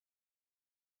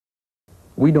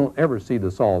We don't ever see the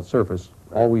solid surface.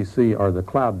 All we see are the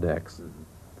cloud decks.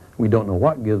 We don't know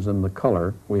what gives them the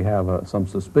color. We have some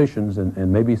suspicions,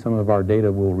 and maybe some of our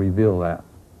data will reveal that.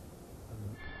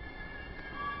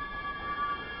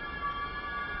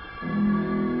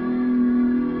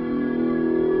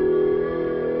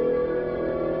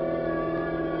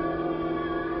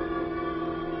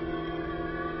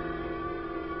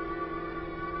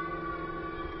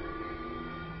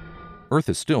 Earth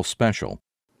is still special.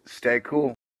 Stay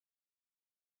cool.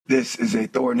 This is a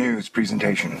Thor News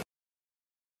presentation.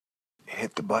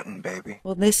 Hit the button, baby.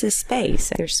 Well, this is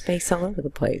space. There's space all over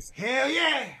the place. Hell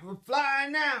yeah! We're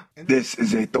flying now! This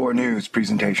is a Thor News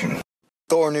presentation.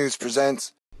 Thor News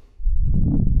presents...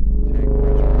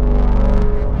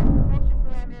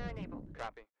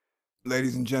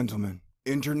 Ladies and gentlemen,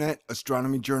 internet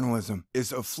astronomy journalism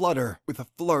is aflutter with a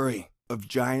flurry of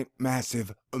giant,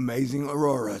 massive, amazing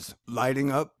auroras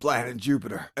lighting up planet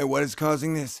Jupiter. And what is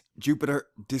causing this Jupiter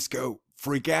disco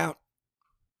freak out?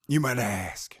 You might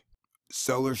ask.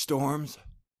 Solar storms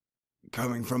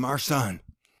coming from our sun.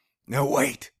 Now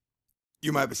wait,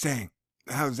 you might be saying,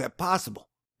 how is that possible?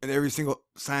 In every single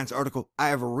science article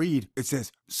I ever read, it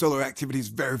says solar activity is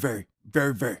very, very,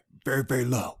 very, very, very, very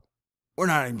low. We're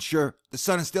not even sure the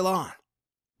sun is still on.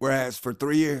 Whereas for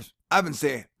 3 years, I've been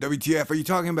saying, WTF are you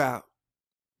talking about?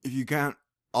 If you count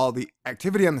all the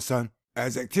activity on the sun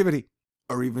as activity,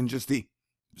 or even just the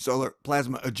solar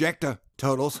plasma ejecta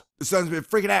totals, the sun's been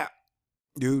freaking out.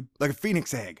 Dude, like a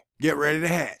phoenix egg. Get ready to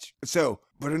hatch. So,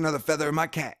 put another feather in my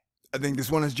cap. I think this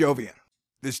one is Jovian.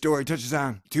 This story touches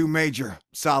on two major,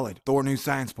 solid Thor News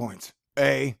science points.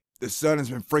 A, the sun has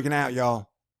been freaking out,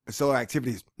 y'all. The solar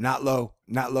activity is not low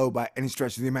by any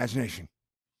stretch of the imagination.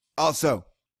 Also,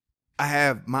 I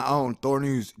have my own Thor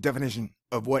News definition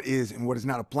of what is and what is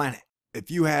not a planet.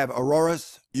 If you have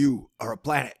auroras, you are a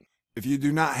planet. If you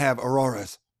do not have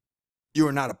auroras, you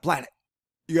are not a planet.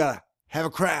 You gotta have a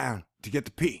crown to get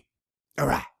the P.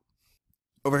 Alright.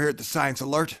 Over here at the Science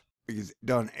Alert, because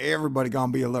done everybody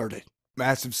gonna be alerted.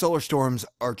 Massive solar storms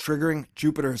are triggering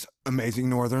Jupiter's amazing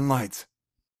northern lights.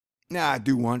 Now I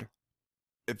do wonder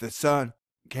if the sun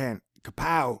can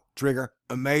kapow trigger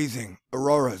amazing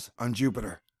auroras on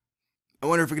Jupiter. I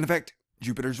wonder if it can affect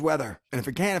Jupiter's weather. And if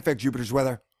it can't affect Jupiter's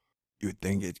weather, you would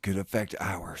think it could affect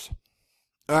ours.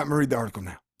 All right, I'm going to read the article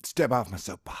now. Step off my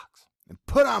soapbox and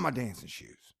put on my dancing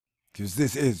shoes. Because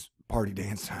this is party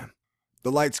dance time.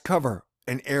 The lights cover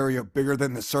an area bigger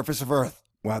than the surface of Earth.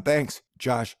 Wow, thanks,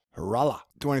 Josh Harala,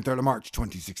 23rd of March,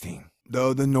 2016.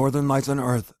 Though the northern lights on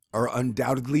Earth are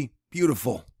undoubtedly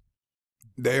beautiful,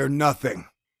 they are nothing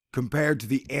compared to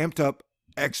the amped up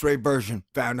X-ray version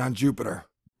found on Jupiter.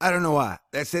 I don't know why.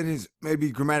 That sentence may be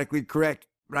grammatically correct,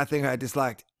 but I think I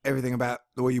disliked everything about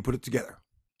the way you put it together.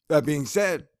 That being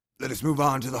said, let us move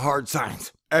on to the hard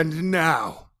science. And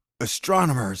now,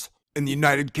 astronomers in the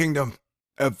United Kingdom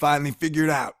have finally figured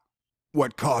out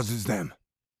what causes them.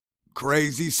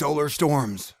 Crazy solar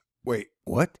storms. Wait,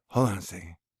 what? Hold on a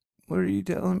second. What are you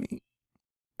telling me?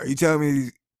 Are you telling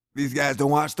me these guys don't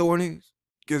watch Thor News?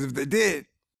 Because if they did,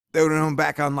 they would have known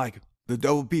back on like the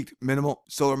double-peaked minimal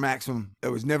solar maximum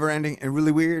that was never-ending and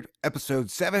really weird, episode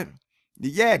 7.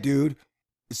 Yeah, dude,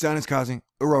 the sun is causing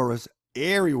auroras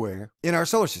everywhere in our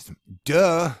solar system.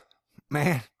 Duh,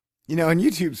 man. You know, and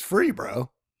YouTube's free,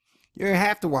 bro. You don't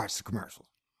have to watch the commercials.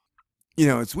 You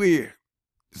know, it's weird.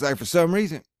 It's like for some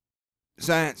reason,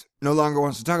 science no longer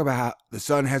wants to talk about how the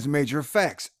sun has major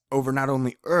effects over not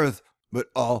only Earth, but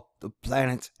all the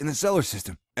planets in the solar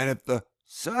system. And if the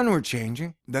sun were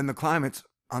changing, then the climates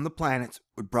on the planets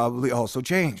would probably also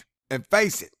change. And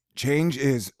face it, change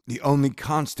is the only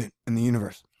constant in the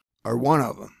universe. Or one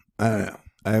of them. I don't know.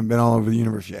 I haven't been all over the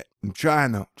universe yet. I'm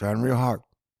trying though. Trying real hard.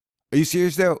 Are you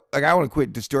serious though? Like, I want to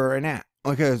quit this story right now.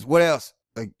 Because what else?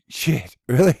 Like, shit.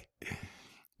 Really?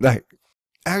 Like,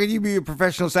 how can you be a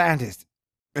professional scientist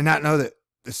and not know that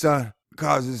the sun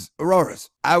causes auroras?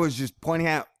 I was just pointing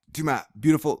out to my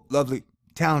beautiful, lovely,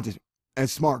 talented, and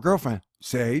smart girlfriend,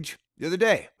 Sage, the other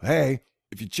day. Hey,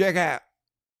 if you check out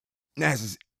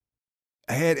NASA's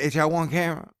Ahead HI-1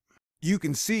 camera, you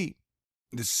can see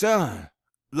the sun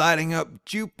lighting up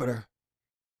Jupiter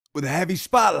with a heavy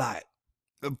spotlight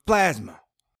of plasma.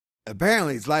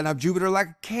 Apparently, it's lighting up Jupiter like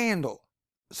a candle.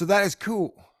 So that is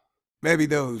cool. Maybe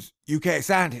those UK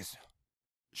scientists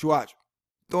should watch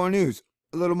Thor News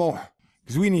a little more.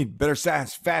 Because we need better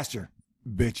science faster,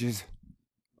 bitches.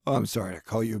 Oh, I'm sorry to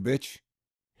call you a bitch.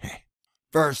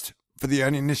 First, for the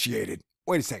uninitiated.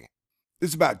 Wait a second.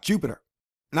 This is about Jupiter,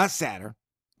 not Saturn.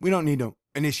 We don't need no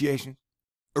initiation.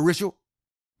 A ritual?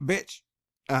 Bitch.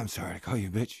 I'm sorry to call you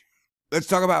a bitch. Let's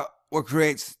talk about what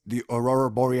creates the Aurora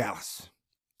Borealis.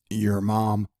 Your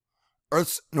mom.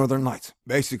 Earth's northern lights.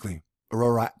 Basically,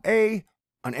 aurora A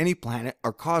on any planet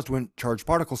are caused when charged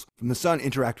particles from the sun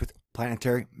interact with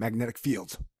planetary magnetic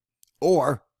fields.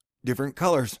 Or different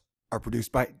colors are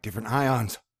produced by different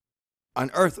ions.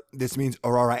 On Earth, this means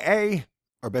aurora A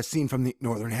are best seen from the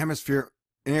northern hemisphere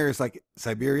in areas like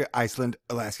Siberia, Iceland,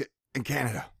 Alaska, and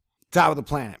Canada. Top of the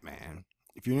planet, man.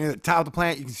 If you're near the top of the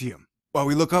planet, you can see them. While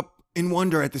we look up in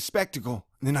wonder at the spectacle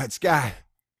in the night sky,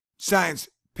 science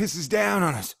pisses down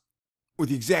on us with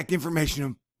the exact information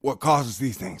of what causes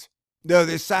these things. Though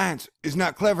this science is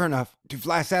not clever enough to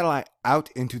fly a satellite out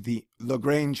into the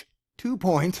Lagrange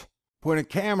 2-point, point a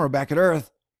camera back at Earth,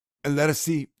 and let us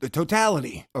see the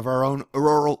totality of our own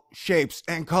auroral shapes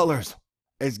and colors,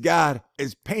 as God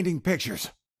is painting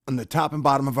pictures on the top and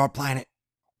bottom of our planet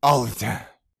all the time.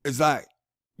 It's like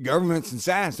governments and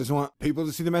science just want people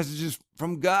to see the messages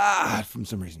from God for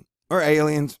some reason, or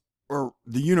aliens, or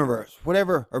the universe,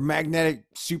 whatever, or magnetic,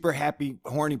 super happy,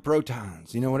 horny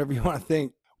protons, whatever you want to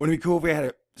think. Wouldn't it be cool if we had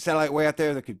a satellite way out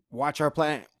there that could watch our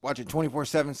planet, watch it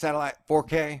 24/7 satellite,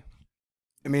 4K?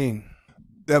 I mean,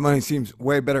 that money seems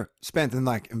way better spent than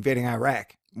like invading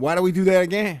Iraq. Why do we do that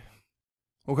again?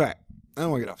 Okay, I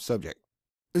don't want to get off subject.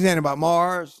 This ain't about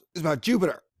Mars, it's about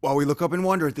Jupiter. While we look up and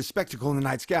wonder at the spectacle in the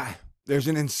night sky, there's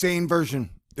an insane version.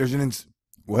 There's an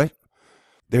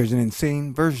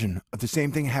insane version of the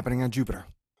same thing happening on Jupiter.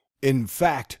 In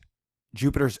fact,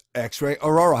 Jupiter's X-ray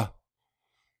aurora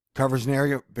covers an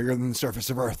area bigger than the surface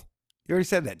of Earth. You already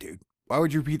said that, dude. Why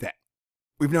would you repeat that?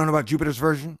 We've known about Jupiter's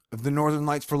version of the northern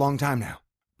lights for a long time now,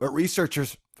 but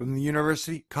researchers from the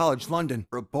University College London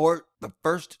report the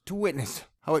first to witness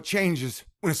how it changes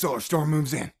when a solar storm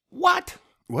moves in. What?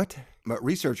 But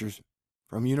researchers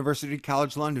from University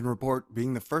College London report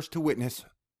being the first to witness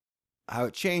how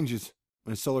it changes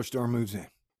when a solar storm moves in.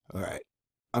 All right,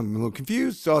 I'm a little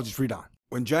confused, so I'll just read on.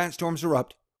 When giant storms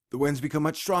erupt, the winds become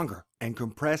much stronger and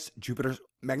compress Jupiter's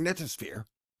magnetosphere,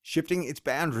 shifting its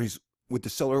boundaries with the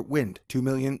solar wind 2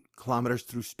 million kilometers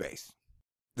through space.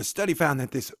 The study found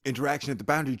that this interaction at the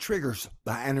boundary triggers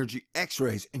the high-energy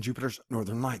X-rays in Jupiter's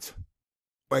northern lights.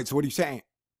 Wait, so what are you saying?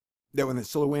 That when the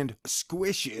solar wind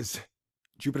squishes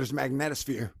Jupiter's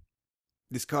magnetosphere,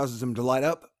 this causes them to light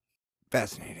up?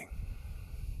 Fascinating.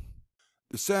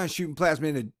 The sun's shooting plasma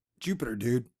into Jupiter,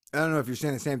 dude. I don't know if you're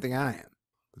saying the same thing I am,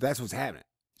 but that's what's happening.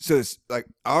 So it's like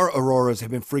our auroras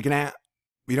have been freaking out.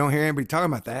 We don't hear anybody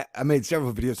talking about that. I made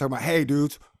several videos talking about, hey,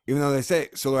 dudes, even though they say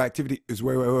solar activity is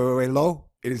way, way, way, way low,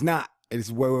 it is not. It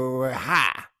is way, way, way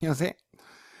high. You know what I'm saying?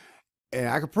 And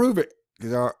I can prove it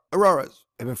because our auroras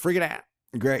have been freaking out.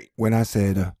 Great. When I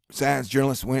said science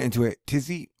journalists went into a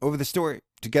tizzy over the story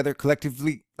together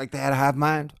collectively like they had a hive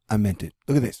mind, I meant it.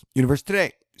 Look at this. Universe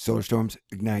Today. Solar storms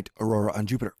ignite aurora on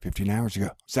Jupiter 15 hours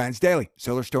ago. Science Daily.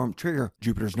 Solar storm trigger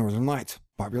Jupiter's northern lights.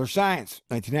 Popular Science.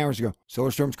 19 hours ago. Solar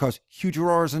storms cause huge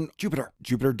auroras on Jupiter.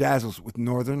 Jupiter dazzles with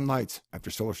northern lights after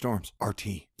solar storms.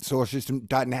 RT.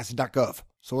 Solarsystem.nasa.gov.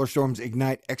 Solar storms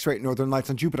ignite X-ray northern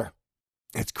lights on Jupiter.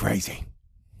 It's crazy.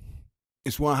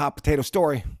 It's one hot potato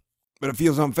story, but it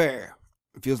feels unfair.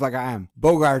 It feels like I am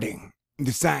bogarting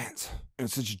the science. And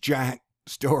it's such a giant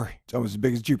story. It's almost as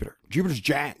big as Jupiter. Jupiter's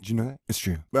giant. Did you know that? It's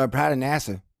true. But I'm proud of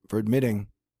NASA for admitting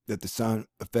that the sun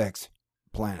affects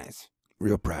planets.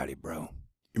 Real proud of you, bro.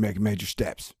 You're making major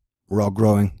steps. We're all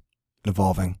growing and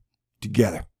evolving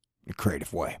together in a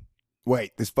creative way.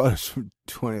 Wait, this photo's from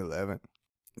 2011.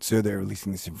 So they're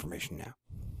releasing this information now.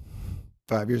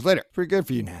 5 years later. Pretty good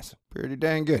for you, NASA. Pretty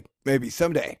dang good. Maybe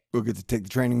someday we'll get to take the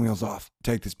training wheels off,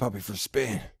 take this puppy for a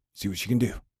spin, see what she can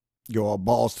do. Go all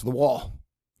balls to the wall. You know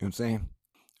what I'm saying?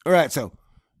 All right, so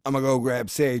I'm going to go grab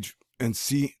Sage and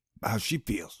see how she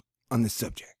feels on this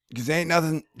subject. Because ain't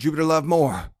nothing Jupiter love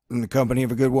more than the company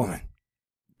of a good woman.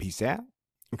 Peace out.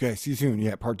 Okay, see you soon.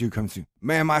 Yeah, part 2 comes soon.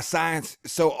 Man, my science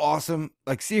is so awesome.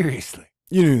 Like, seriously.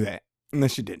 You knew that.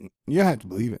 Unless you didn't. You don't have to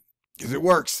believe it. Because it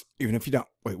works, even if you don't.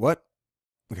 Wait, what?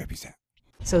 Okay, peace out.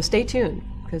 So stay tuned,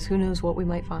 because who knows what we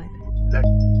might find.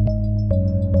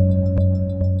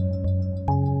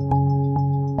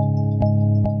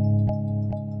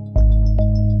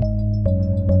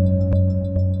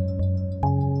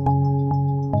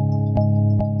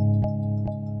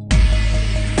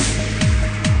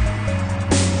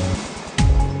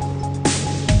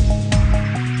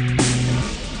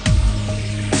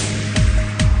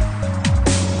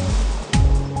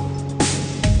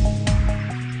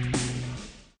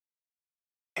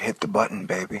 Hit the button,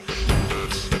 baby.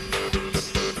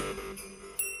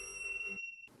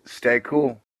 Stay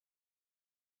cool.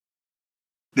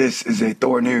 This is a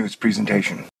Thor News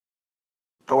presentation.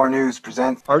 Thor News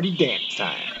presents Party Dance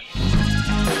Time.